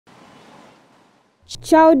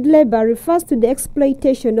Child labor refers to the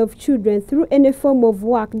exploitation of children through any form of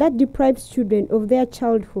work that deprives children of their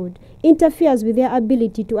childhood, interferes with their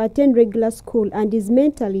ability to attend regular school, and is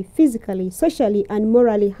mentally, physically, socially, and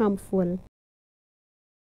morally harmful.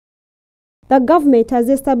 The government has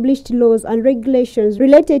established laws and regulations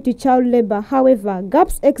related to child labor. However,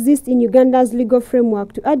 gaps exist in Uganda's legal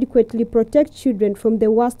framework to adequately protect children from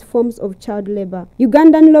the worst forms of child labor.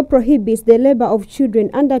 Ugandan law prohibits the labor of children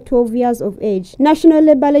under 12 years of age. National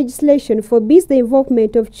labor legislation forbids the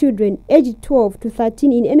involvement of children aged 12 to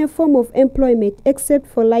 13 in any form of employment except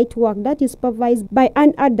for light work that is supervised by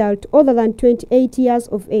an adult other than 28 years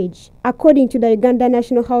of age. According to the Uganda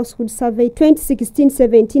National Household Survey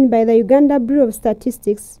 2016-17 by the Uganda Bureau of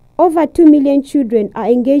Statistics, over 2 million children are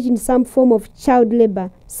engaged in some form of child labor.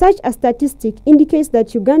 Such a statistic indicates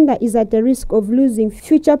that Uganda is at the risk of losing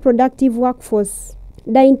future productive workforce.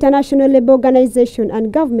 The International Labour Organization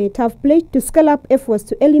and government have pledged to scale up efforts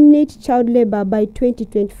to eliminate child labor by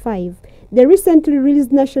 2025. The recently released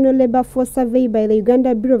National Labour Force Survey by the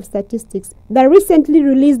Uganda Bureau of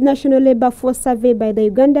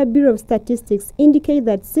Statistics indicates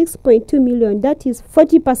that 6.2 million, that is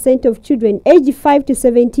 40% of children aged 5 to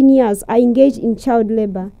 17 years, are engaged in child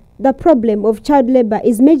labor. The problem of child labor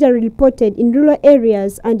is majorly reported in rural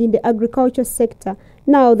areas and in the agriculture sector.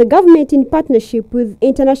 Now, the government, in partnership with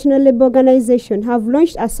International Labour Organization, have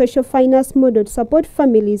launched a social finance model to support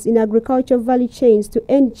families in agricultural value chains to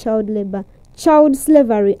end child labor. Child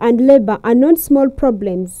slavery and labor are not small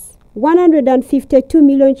problems. 152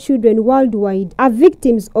 million children worldwide are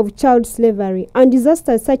victims of child slavery, and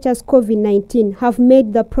disasters such as COVID-19 have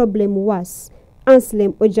made the problem worse.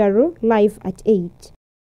 Anselm Ojaro, live at 8.